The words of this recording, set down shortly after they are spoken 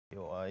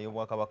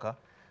y'Obwakabaka.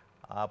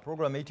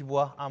 Program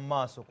eyitibwa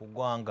Amaaso ku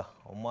Ggwanga.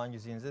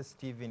 Omwanjuzi nze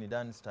Steven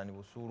Danstan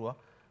Busuulwa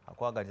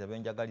akwagaliza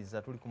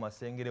benjagaliza tuli ku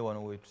masengere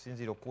wano we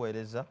tusinziira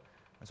okuweereza.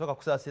 Nsooka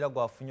kusaasira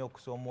gwafunye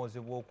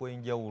okusoomoozebwa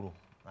okw'enjawulo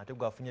ate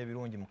gwafunye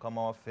ebirungi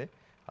mukama waffe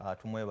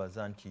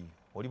tumwebaza nti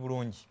oli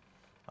bulungi.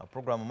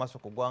 Program Amaaso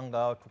ku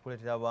Ggwanga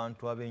tukuleetera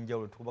abantu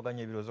ab'enjawulo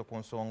tukubaganya ebirowoozo ku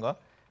nsonga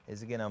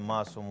ezigenda mu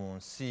maaso mu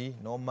nsi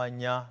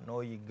n'omanya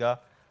n'oyiga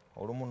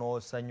olumu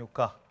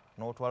n'osanyuka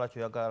n'otwala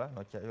ky'oyagala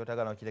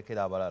n'otagala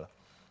n'okirekera abalala.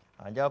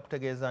 Njagala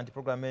kutegeeza nti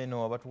program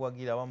eno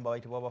abatuwagira abamu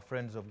bayitibwa aba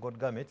Friends of God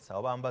Garments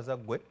abo bambaza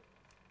ggwe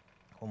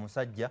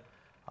omusajja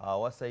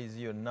wa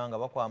sayizi yonna nga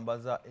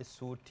bakwambaza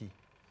essuuti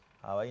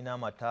balina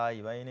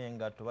amataayi balina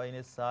engatto balina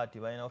essaati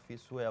balina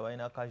office wear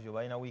balina casual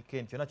balina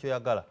weekend kyonna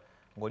ky'oyagala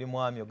ng'oli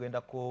mwami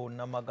ogenda ku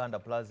Namaganda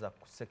Plaza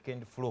ku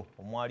second floor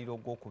omwaliro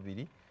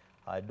ogwokubiri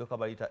edduuka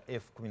baliyita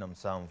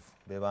F17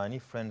 be baani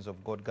Friends of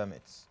God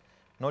Garments.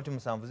 Noti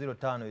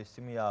 705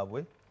 essimu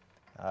yaabwe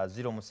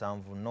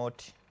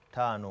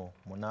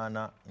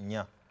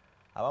 070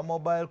 aba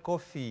Mobile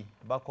Coffee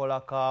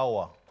bakola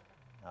kaawa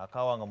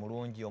nga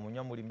mulungi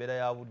omunywa muli mbeera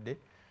ya budde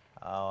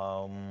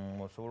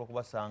osobola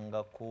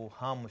okubasanga ku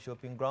Ham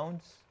Shopping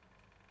Grounds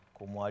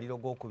ku mwaliro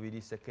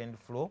gwokubiri second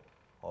floor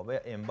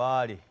oba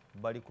Embaale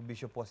bali ku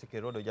Bishop Wasike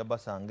Road ojja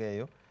basanga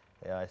eyo.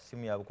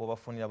 Essimu yaabwe kuba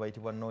bafunira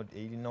bayitibwa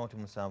eri noti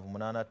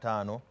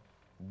 785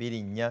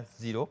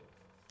 240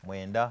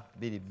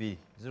 922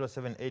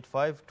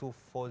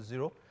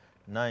 0785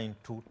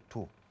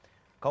 240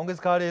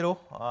 Kawungezi ka leero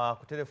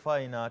ku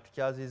telefayina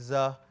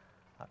tukyazizza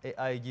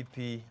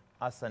AIGP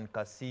Asan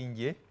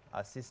Kasingye,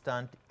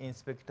 Assistant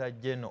Inspector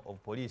General of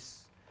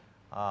Police.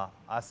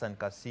 Asan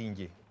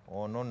Kasingye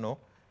ono nno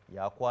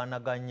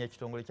yakwanaganya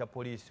ekitongole kya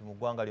poliisi mu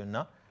ggwanga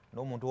lyonna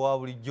n'omuntu wa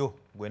bulijjo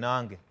gwe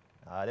nange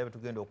alebe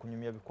tugenda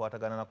okunyumya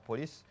bikwatagana na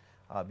poliisi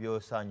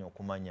by'osaanye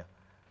okumanya.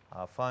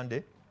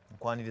 Afande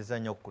nkwaniriza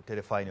nnyo ku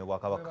telefayina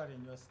y'Obwakabaka.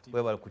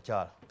 Webale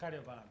kukyala.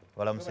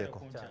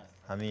 Balamuseeko.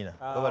 Amina.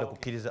 Webale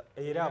kukkiriza.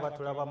 Era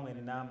abatulaba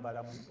mwenna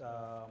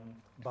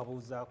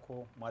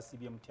babuuzaako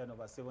mwasibye mutyano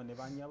basebo ne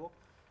banyabo.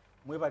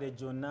 Mwebale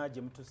gyonna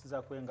gye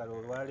mutuusizaako engalo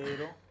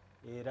olwaleero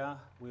era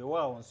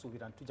weewaawo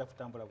nsuubira ntujja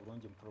kutambula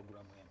bulungi mu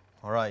puroguramu eno.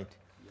 Alright.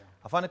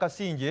 Afande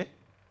Kasingye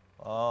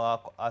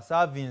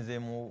asaavinze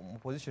mu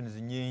positions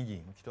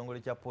nyingi mu kitongole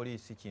kya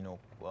poliisi kino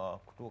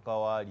kutuuka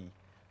waali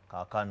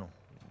kaakano.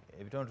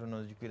 Ebitonotono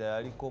nzijukira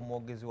yaliko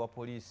omwogezi wa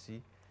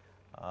poliisi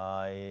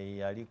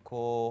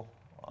yaliko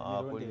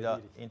akulira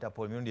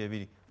Interpol mirundi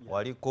ebiri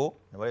waliko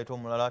ne baleeta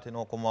omulala ate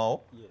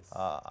n'okomawo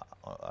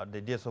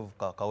the days of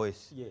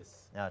Kawesi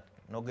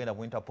n'ogenda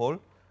ku Interpol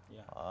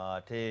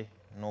ate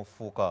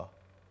n'ofuuka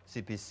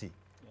CPC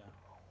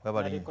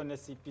Naliko ne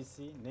CPC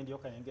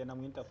n'endyoka ngenda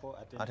mu Interpol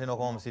ate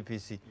n'okoma mu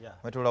CPC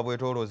mwetola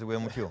bwetooloozi bwe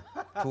mutyo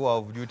tour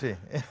of duty.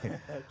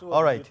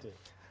 All right.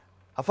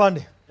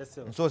 Afande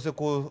nsoose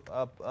ku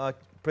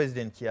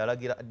President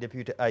yalagira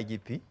Deputy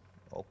IGP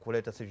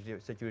okuleeta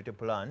security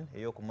plan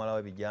ey'okumalawo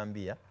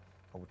ebijambiya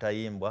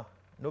obutayimbwa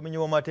n'obumenyi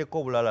bw'amateeka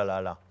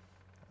obulalalala.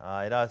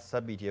 Era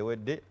sabiti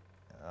ewedde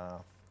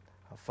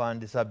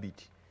Afande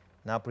sabiti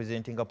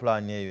n'apresentinga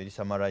plan eyo eri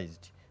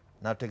summarized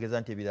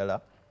n'atutegeeza nti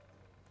ebirala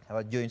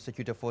aba Joint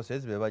Security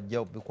Forces be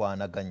bajja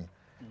bikwanaganya.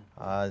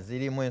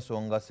 Zirimu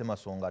ensonga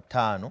semasonga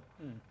 5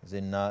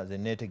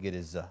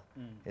 zenneetegereza.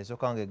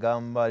 Esooka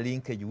ng'egamba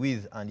linkage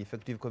with and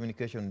effective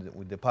communication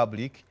with the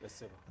public.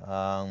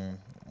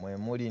 Mwe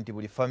muli nti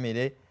buli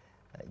famire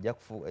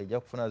ejja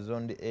kufuna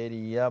zoned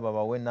area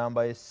babawe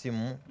enamba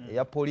y'essimu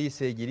eya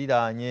poliisi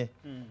egiriraanye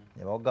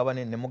ne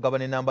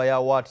mugabana enamba ya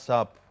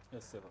WhatsApp.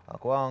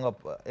 Kubanga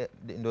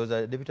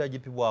ndowooza Deputy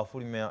IGP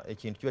bw'afulumya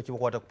ekintu kiba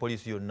kibakwata ku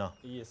poliisi yonna.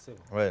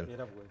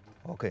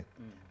 Okay.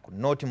 Ku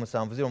noti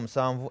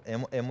 707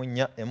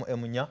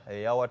 M4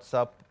 eya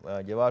WhatsApp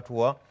gye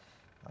baatuwa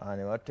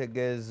ne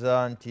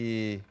bategeeza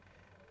nti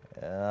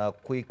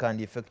quick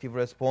and effective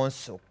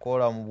response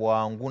okukola mu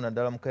bwangu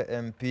naddala mu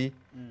KMP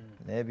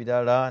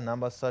n'ebirala.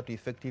 Number 3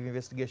 effective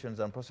investigations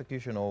and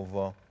prosecution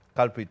of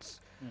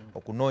culprits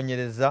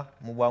okunoonyereza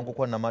mu bwangu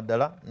kwa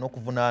namaddala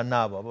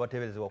n'okuvunaana abo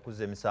abateeberezebwa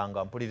okuzza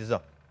emisango.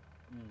 Mpuliriza.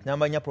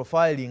 Number 4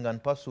 profiling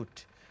and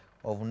pursuit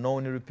of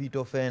known repeat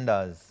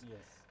offenders.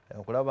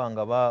 Okulaba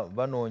nga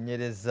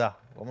banoonyereza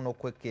wamu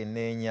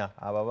n'okwekenneenya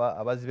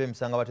abaziba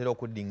emisango abatera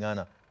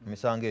okuddingana mu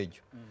misango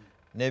egyo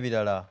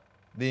n'ebirala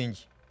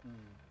bingi.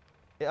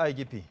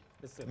 AIGP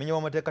menya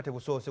w'amateeka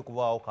tebusoose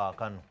kubaawo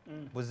kaakano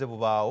buzze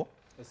bubaawo.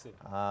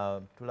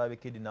 Tulabye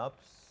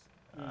kidnaps,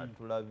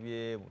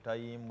 tulabye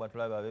butayimbwa,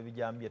 tulabye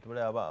ab'ebijambiya,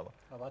 tulabye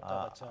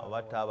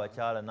abatta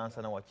abakyala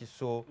Nansana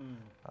Wakiso,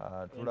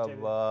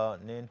 tulaba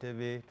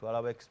n'Entebbe,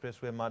 twalaba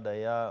expressway murder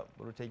ya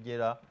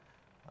Rutejera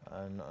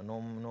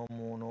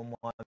n'omwami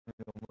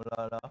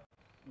omulala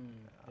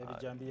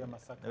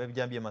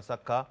ebijambiya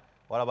Masaka.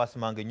 Walaba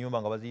basimanga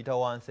ennyumba nga baziyita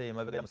wansi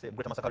emabega ya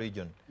Greater Masaka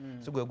region.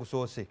 Si gwe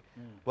gusoose.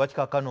 Lwaki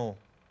kaakano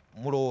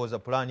mulowooza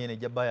pulaani eno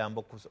ejja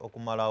bayamba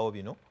okumalawo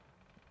bino?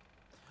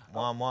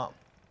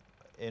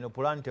 Eno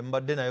pulaani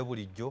temubadde nayo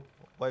bulijjo.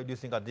 Why do you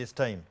think at this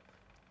time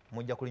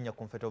mujja kulinnya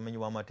ku nfeto obumenyi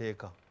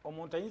bw'amateeka.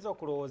 Omuntu ayinza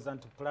okulowooza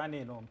nti pulaani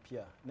eno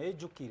mpya naye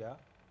jjukira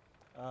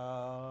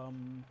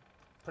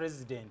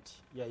president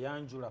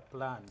yayanjula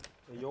pulaani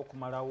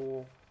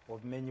ey'okumalawo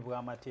obumenyi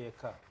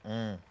bw'amateeka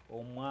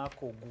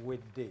omwaka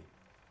oguwedde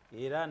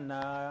era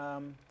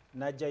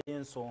n'ajjayo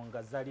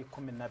ensonga zaali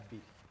 12.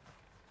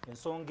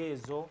 Ensonga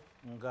ezo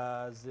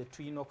nga ze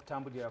tulina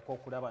okutambulirako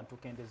okulaba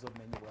ntukendeeza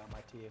obumenyi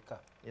bw'amateeka.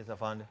 Yes,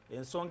 afande.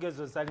 Ensonga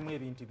ezo zalimu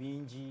ebintu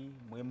bingi,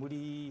 mwe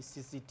muli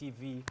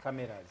CCTV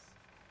cameras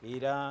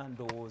era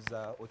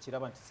ndowooza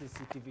okiraba nti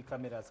CCTV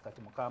cameras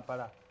kati mu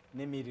Kampala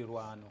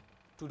n'emirirwano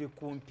tuli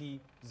kumpi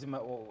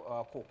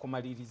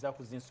kumaliriza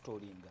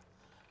kuzinstallinga.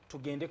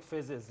 Tugende ku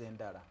phases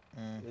endala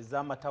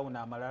ez'amatawuni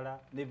amalala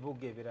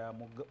n'ebibuga ebirala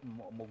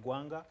mu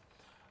ggwanga.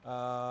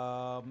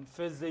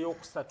 Phase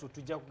ey'okusatu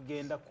tujja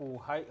kugenda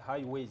ku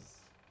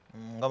highways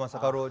nga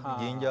Masaka Road,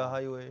 Jinja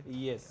Highway.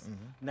 Yes.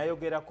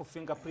 Nayogera ku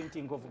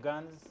fingerprinting of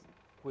guns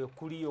kwe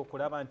kuli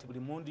okulaba nti buli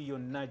mundu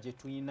yonna gye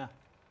tulina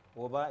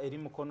oba eri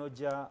mukono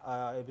gya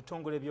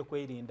ebitongole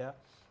by'okwerinda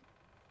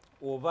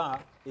oba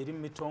eri mu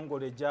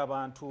mitongole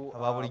gy'abantu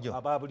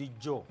aba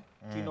bulijjo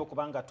tulina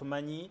okuba nga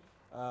tumanyi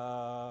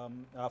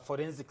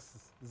forensics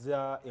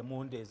za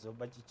emundu ezo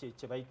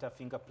kye bayita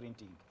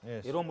fingerprinting.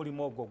 Era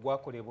omulimu ogwo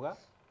gwakolebwa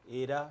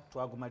era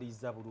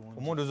twagumaliriza bulungi.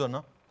 Omundu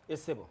zonna?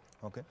 Esebo.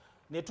 Okay.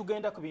 Ne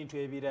tugenda ku bintu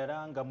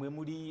ebirala nga mwe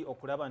muli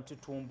okulaba nti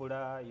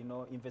tutumbula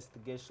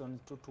investigation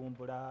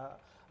tutumbula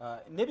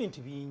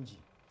n'ebintu bingi.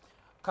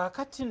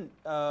 Kaakati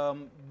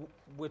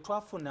bwe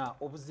twafuna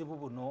obuzibu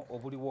buno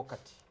obuliwo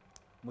kati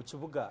mu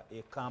kibuga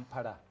e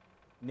Kampala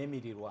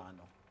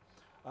n'emirirwano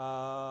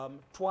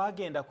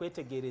twagenda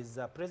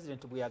kwetegereza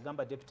president bwe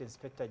yagamba deputy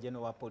inspector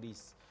general wa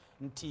police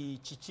nti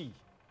kiki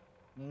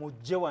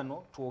mujje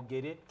wano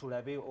twogere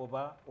tulabe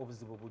oba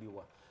obuzibu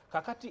buliwa.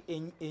 Kakati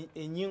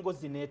enyingo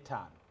zino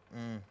 5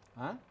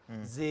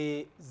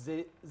 ze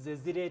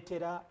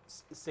zireetera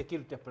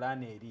security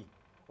plan eri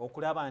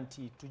okulaba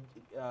nti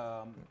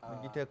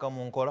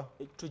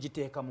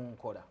tugiteeka mu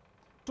nkola.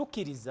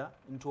 Tukkiriza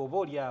nti oba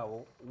oli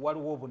awo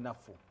waliwo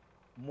obunafu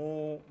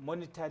mu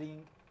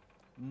monitoring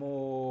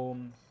mu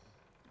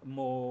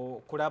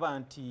kulaba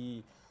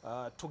nti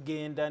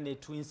tugenda ne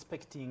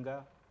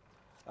tuinspectinga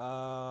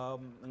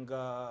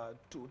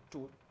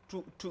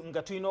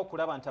nga tulina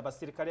okulaba nti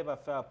abasirikale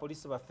baffe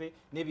abapoliisi baffe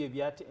n'ebyo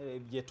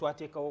bye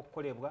twateekawo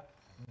okukolebwa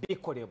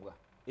bikolebwa.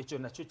 Ekyo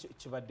nakyo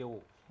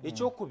kibaddewo.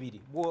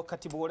 Ekyokubiri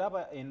kati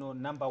bw'olaba eno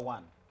number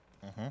 1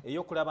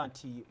 ey'okulaba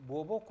nti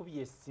bw'oba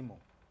okubye essimu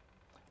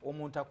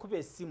omuntu akuba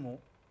essimu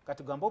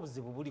kati gamba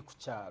obuzibu buli ku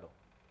kyalo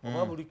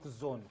oba buli ku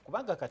zone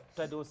kubanga kati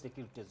tutaddewo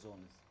security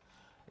zones.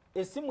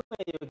 Essimu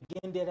eyo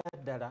gendera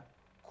ddala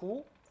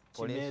ku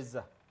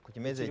kimeeza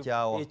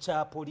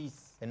ekya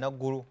poliisi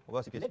enaggulu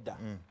oba nedda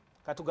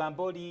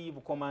katugamba oli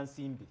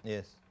Bukomansimbi.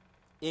 Yes.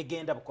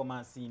 Egenda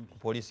Bukomansimbi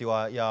poliisi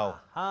yawo.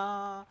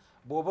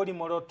 Bw'oba oli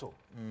Moroto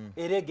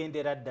era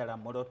egendera ddala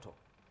Moroto.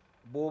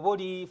 Bw'oba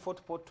oli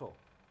Fort Portal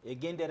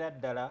egendera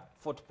ddala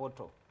Fort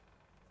Portal.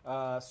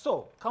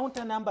 So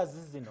counter numbers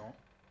zino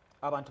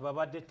abantu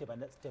babadde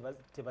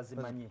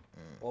tebazimanyi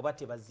oba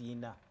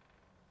tebaziina.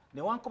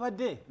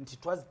 Newankubadde nti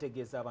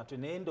twazitegeeza abantu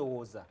naye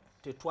ndowooza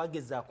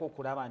tetwagezaako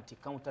okulaba nti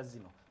counter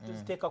zino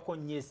tuziteekako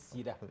nnyo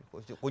essira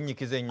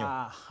kunyikiza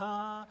ennyo.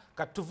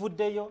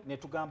 Katuvuddeyo ne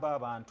tugamba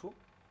abantu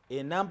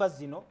enamba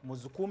zino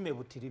muzikuume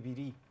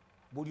butiribiri.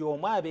 Buli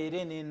omu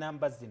abeere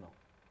n'enamba zino.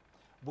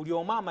 Buli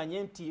omu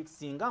amanye nti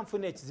singa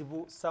nfuna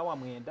ekizibu ssaawa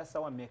 9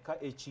 ssaawa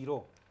meka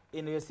ekiro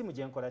eno yesimu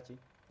gyenkola ki?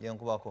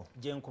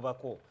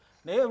 Gyenkubako.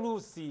 Naye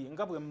luusi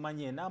nga bwe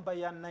mmanyi enamba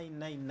ya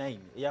 999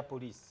 eya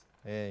poliisi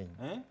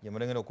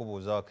yemulengera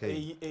okubuuzaako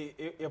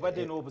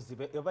ebadde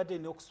n'obuzibu ebadde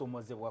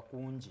n'okusomozebwa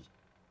kungi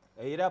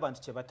era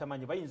abantu kye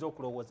batamanyi bayinza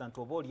okulowooza nti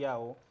oba oli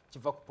awo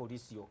kiva ku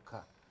poliisi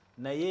yokka.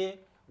 Naye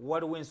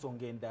waliwo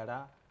ensonga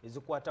endala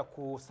ezikwata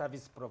ku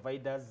service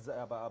providers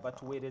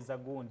abatuweereza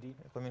gundi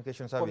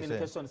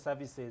communication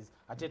services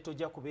ate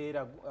tojja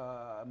kubeera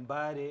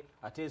Mbale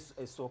ate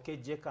esooke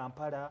ejje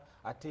Kampala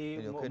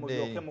ate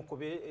mulyoke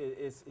mukube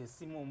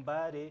essimu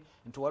Mbale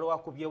nti waliwo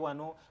akubye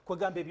wano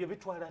kwegamba ebyo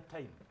bitwala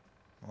time.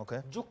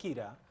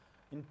 Jjukira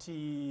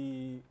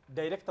nti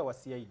director wa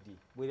CID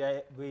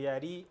bwe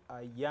yali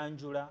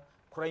ayanjula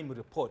crime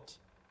report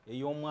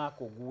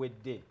ey'omwaka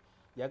oguwedde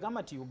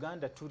yagamba nti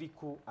Uganda tuli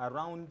ku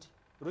around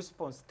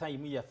response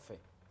time yaffe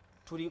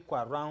tuli ku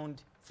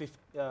around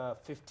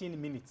 15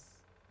 minutes.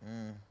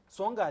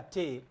 So nga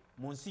ate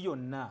mu nsi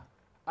yonna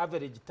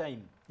average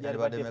time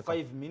yalibadde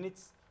 5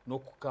 minutes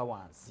n'okukka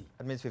wansi.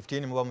 That means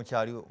 15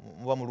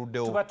 muba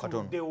muluddewo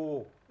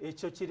katono.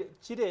 Ekyo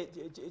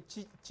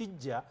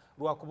kijja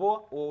lwakuba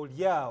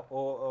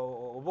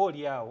oba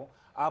oliawo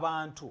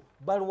abantu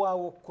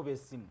balwawo okukuba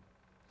essimu.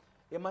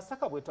 E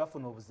Masaka bwe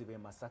twafuna obuzibu e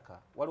Masaka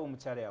waliwo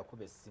omukyala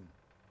yakuba essimu.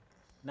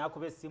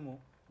 N'akuba essimu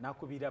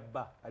n'akubira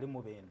bba ali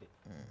Mubende.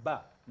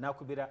 Bba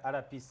n'akubira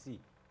RPC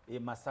e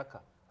Masaka.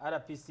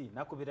 RPC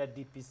n'akubira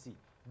DPC.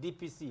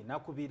 DPC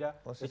n'akubira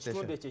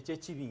ekitundu ekyo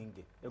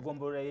eky'ekibinge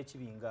egombolola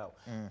y'ekibinge awo.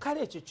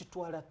 Kale ekyo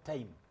kitwala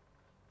time.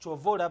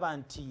 Kyova olaba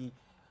nti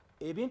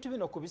ebintu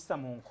bino kubissa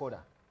mu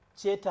nkola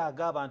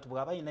kyetaaga abantu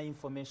bw'aba alina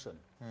information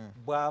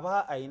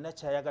bw'aba alina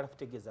kyayagala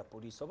kutegeeza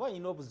poliisi oba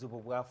alina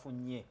obuzibu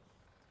bwafunye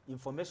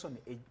information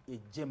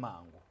ejje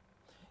mangu.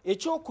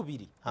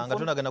 Ekyokubiri nga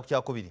tunagenda ku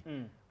kyakubiri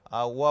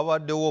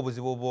wabaddewo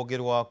obuzibu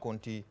obwogerwako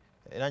nti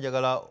era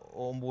njagala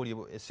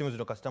ombuulire essimu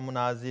zino kasita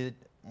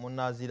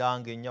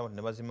munaaziranga ennyo abantu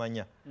ne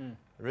bazimanya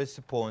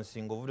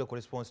response ng'ovudde ku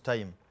response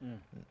time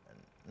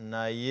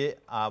naye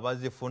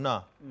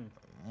abazifuna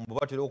bwe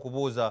batera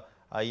okubuuza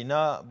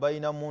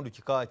balina mundu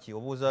kikaaki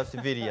obuuza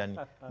civilian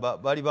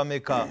bali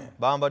bameka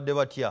bambadde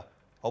batya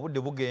obudde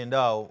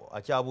bugenda awo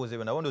akyabuuza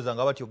ebyo nabo ndowooza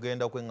nga batya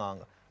ogenda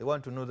okweŋŋanga they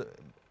want to know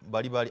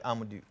bali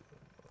armed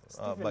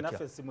batya.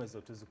 Naffe essimu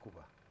ezo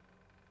tuzikuba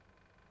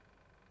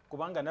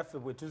kubanga naffe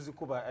bwe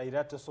tuzikuba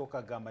era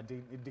tosooka gamba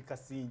ndi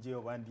Kasingye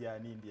oba ndi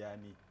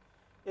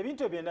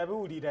ebintu ebyo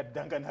nabiwulira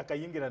dda nga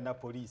nakayingira na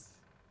poliisi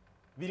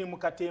biri mu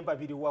katemba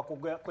biri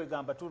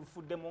wakwegamba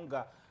tufuddemu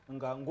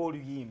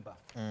ng'oluyimba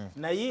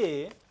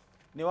naye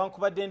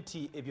newankubadde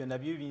nti ebyo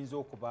nabyo biyinza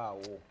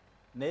okubaawo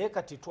naye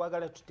kati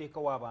twagala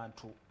tuteekawo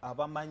abantu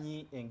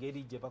abamanyi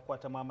engeri gye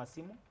bakwatamu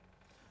amasimu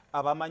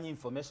abamanyi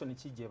information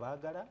ki gye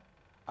baagala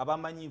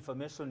abamanyi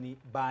information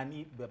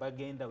baani be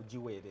bagenda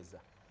ogiweereza.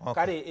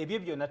 Kale ebyo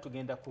byonna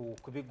tugenda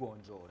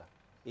kubigonjoola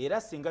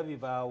era singa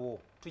bibaawo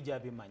tujja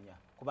bimanya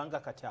kubanga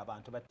kati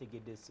abantu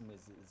bategedde essimu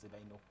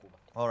zebalina okukuba.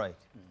 Alright.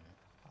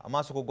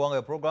 Amaaso ku ggwanga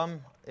ya program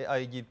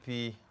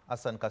AIGP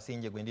Asan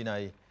Kasingye gwe ndi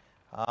naye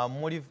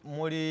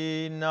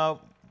mulina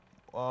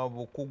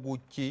bukugu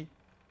ki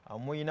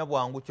mulina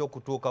bwangu ki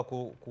okutuuka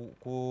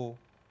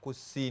ku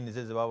scenes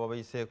ze baba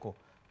bayiseeko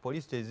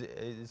poliisi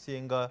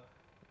ezisinga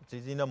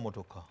tezirina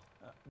mmotoka.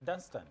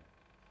 Danstan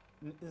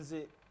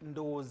nze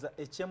ndowooza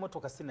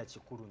eky'emmotoka sina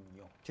kikulu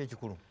nnyo.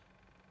 Kyekikulu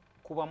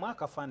kubamu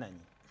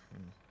akafaananyi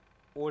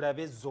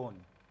olabe zone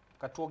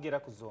katwogera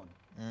ku zone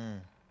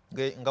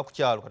nga ku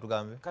kyalo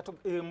katugambe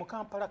mu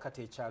Kampala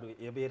kati ekyalo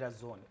ebeera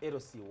zone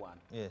LC1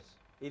 yes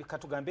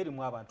katugambe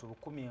erimu abantu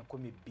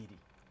 1,200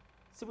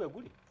 si bwe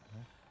guli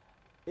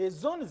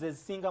ezone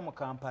zezisinga mu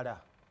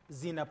Kampala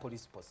zina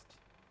police post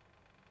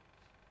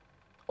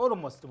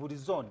almost buli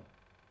zone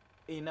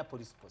erina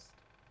police post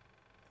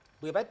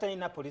bwe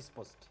batalina police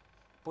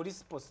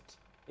post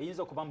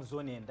eyinza okuba mu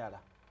zone endala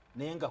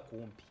naye nga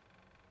kumpi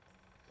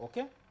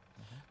okay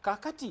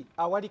kakati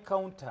awali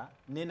counter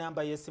ne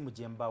namba y'essimu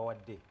gye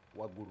mbawadde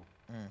waggulu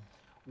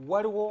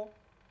waliwo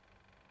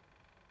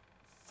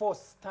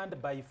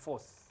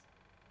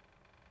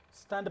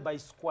standby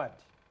squad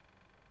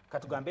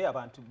katugambe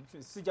abantu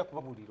sijja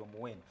kubabuulira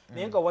omuwendo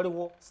naye nga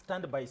waliwo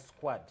standby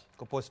squad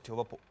ku post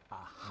oba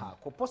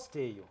ku post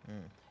eyo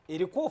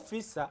eriko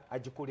ofisa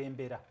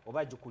agikulembera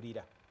oba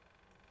agikulira.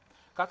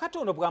 Kakati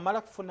ono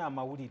bw'amala kufuna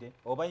amawulire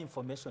oba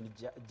information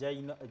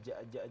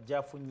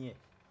gyafunye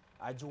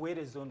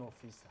agiweereza ono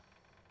ofisa.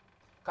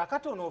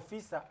 Kakati ono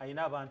ofisa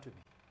alina abantu be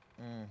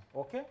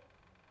okay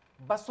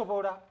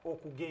basobola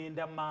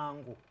okugenda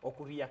mangu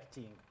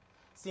okureacting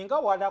singa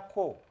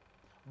walako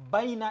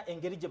bayina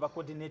engeri gye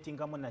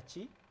bacoordinatingamu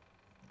naki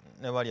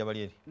nebali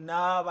abali eri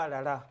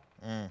n'abalala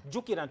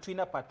jukira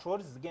tulina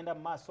patrols zigenda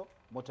mu maaso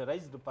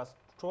motorized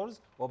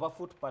patrols oba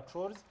foot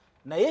patrols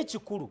naye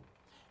ekikulu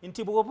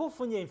nti bw'oba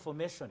ofunye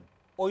information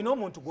olina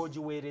omuntu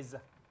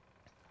gw'ogiweereza.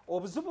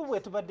 Obuzibu bwe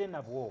tubadde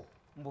nabwo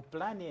mu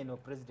pulaani eno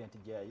president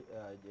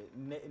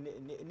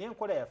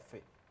n'enkola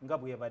yaffe nga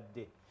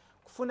bwebadde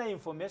kufuna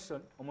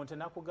information omuntu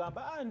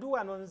nakugamba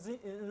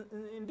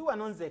ndi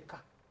wano nzeka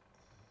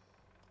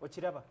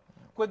okiraba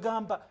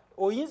kwegamba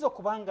oyinza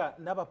okubanga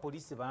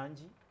n'abapoliisi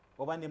bangi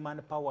oba ne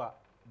manpower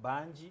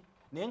bangi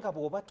naye nga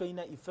bw'oba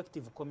tolina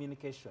effective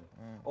communication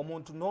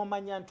omuntu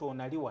n'omanya nti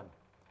onali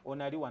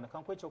wano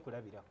kankuwa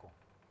ekyokulabirako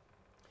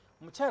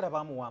mukyala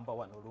bamuwamba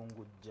wano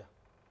Lungujja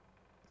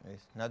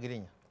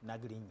Nagirinya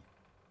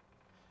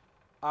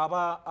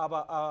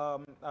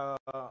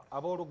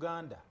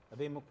abooluganda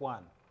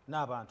ab'emikwano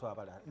n'abantu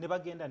abalala ne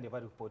bagenda ne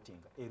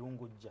baripotinga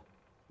Lungujja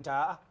nti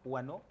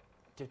wano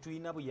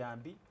tetulina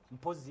buyambi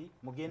mpozi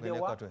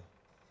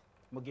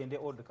mugende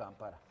Old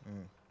Kampala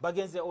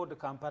bagenze Old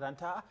Kampala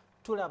nti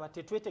tulaba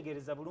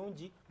tetwetegereza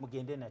bulungi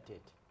mugende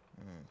Nateete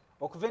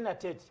okuva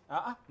Nateete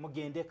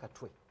mugende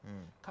Katwe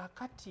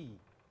kakati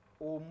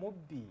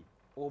omubbi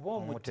oba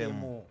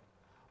omutemu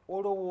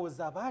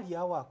olowooza baali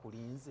awo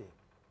akulinze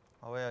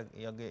awa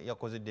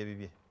yakozedde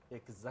ebibye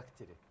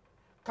exactly.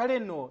 Kale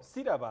no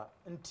siraba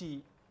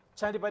nti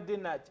kyandibadde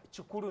na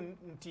kikulu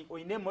nti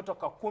oyina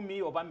emmotoka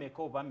 10 oba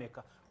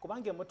meka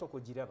kubanga emmotoka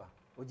ogiraba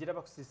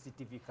ku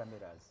CCTV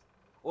cameras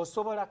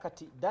osobola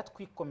kati that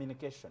quick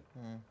communication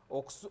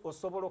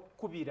osobola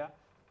okukubira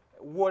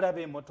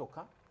woolaba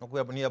emmotoka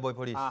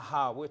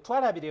bwe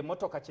twalabira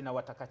emmotoka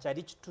kinawataka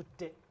kyali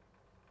kitutte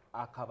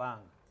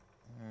akabanga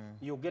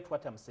you get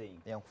what I'm saying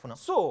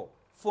so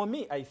for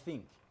me I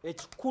think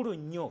ekikulu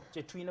nnyo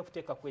kye tulina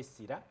kuteeka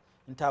kwesira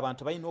nti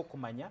abantu balina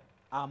okumanya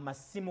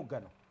amasimu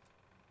gano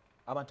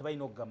abantu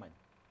balina okugamanya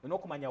olina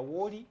okumanya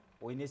wooli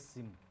olina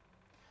essimu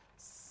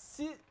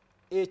si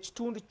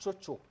ekitundu kyo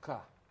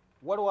kyokka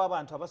waliwo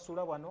abantu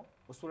abasuula wano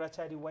osuula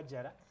kyali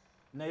wajjala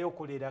naye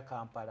okolera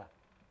Kampala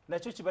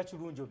nakyo kiba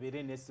kirungi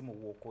obeere n'essimu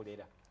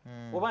w'okolera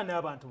oba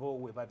n'abantu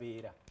bo we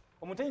babeera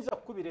omuntu ayinza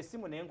kukubira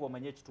essimu naye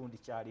ng'omanya ekitundu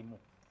kyalimu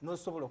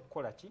n'osobola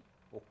okukola ki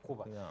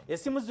okukuba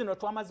essimu zino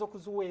twamaze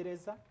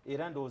okuziweereza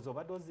era ndowooza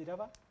obadde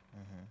oziraba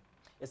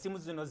essimu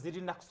zino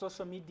zirina ku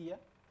social media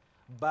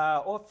ba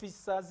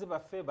officers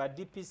baffe ba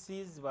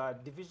DPCs ba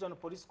division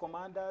police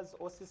commanders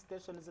OC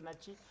stations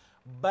naki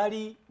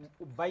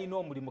balina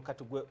omulimu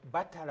kati gwe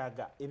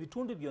batalaga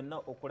ebitundu byonna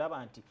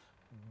okulaba nti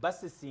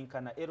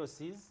basisinkana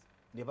LCs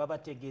ne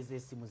babategeeza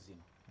essimu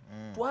zino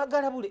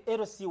twagala buli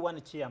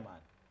LC1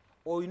 chairman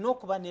olina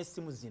okuba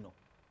n'essimu zino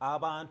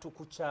abantu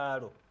ku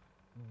kyalo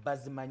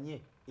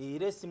bazimanye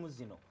era essimu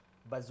zino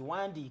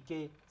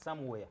baziwandiike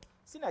somewhere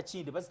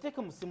sinakindi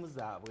baziteeke mu simu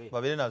zaabwe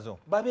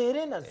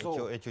babeere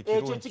nazo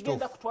ekyo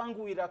kigenda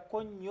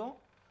kutwanguwirako nnyo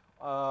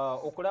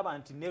okulaba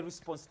nti ne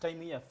response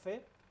time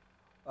yaffe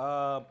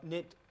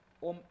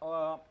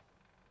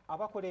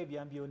abakola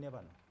ebyambyone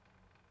bano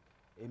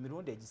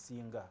emirundi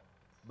egisinga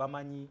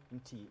bamanyi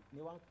nti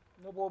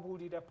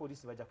n'obwobuulira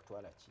polisi bajja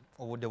kutwala ki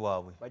obudde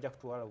bwabwe bajja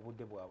kutwala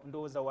obudde bwabwe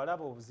ndowooza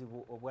walaba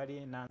obuzibu obwali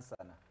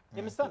enansana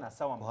emisana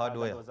sawa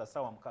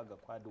mukaaga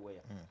ku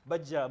hardware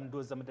bajja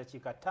ndowooza mu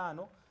dakiika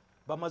 5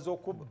 bamaze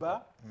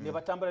okubba ne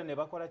batambula ne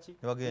bakola ki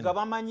nga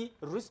bamanyi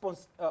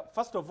response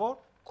first of all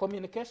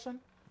communication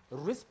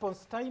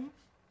response time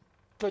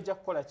tojja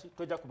kukola ki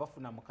tojja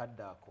kubafuna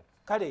mukadde ako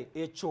kale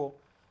ekyo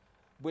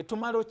bwe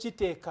tumala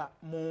okiteeka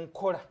mu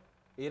nkola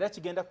era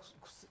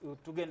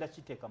tugenda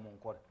kiteeka mu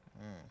nkola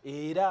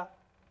era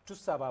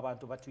tusaba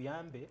abantu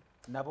batuyambe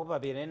nabo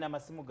babeere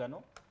n'amasimu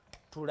gano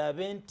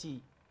tulabe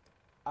nti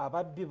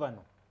ababbi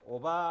bano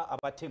oba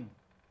abatemu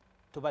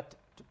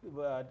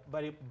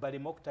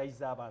balema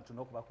okutayiza abantu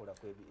n'okubakola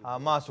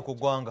amaaso ku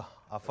ggwanga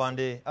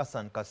afande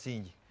Asan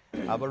Kasingye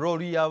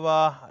abaroli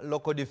yaba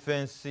local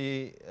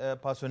defense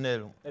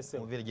personnel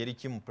mu village eri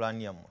kimu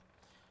plan yammwe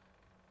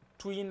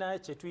tuyina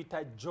kye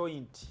tuyita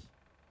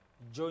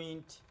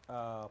joint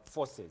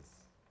forces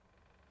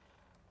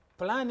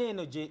plan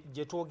eno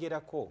gye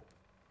twogerako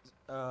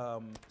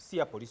si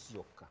ya polisi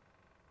yokka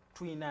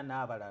tuyina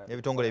n'abalala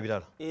ebitongole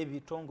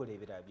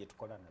ebirala bye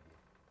tukola nabyo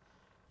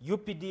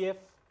UPDF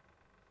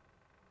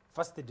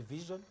first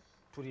division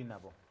tuli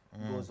nabo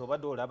ndowooza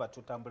obadde olaba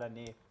tutambula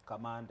ne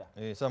kamanda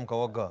Sam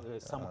Kawaga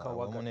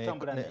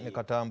ne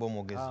Katambo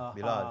Mugezi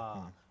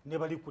Bilal ne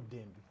bali ku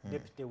ddembe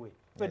deputy we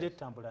twede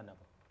tutambula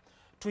nabo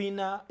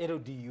tuyina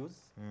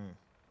LDUs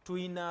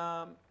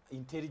tuyina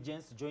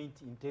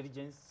joint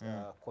intelligence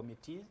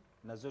committee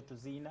nazo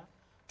tuzina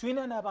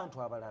tuyina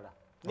n'abantu abalala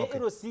ne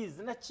LCs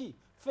naki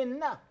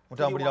fenna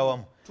tutambulira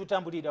wamu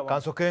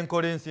kansoke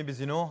enkole ensimbi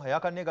zino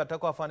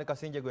ayakannegattako afande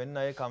Kasingye gwe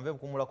naye kanve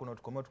kumula kuno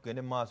tukome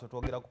tugende mu maaso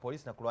twogera ku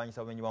polisi na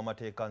kulwanyisa bumenyi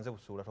bw'amateeka nze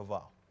busuula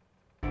tovaawo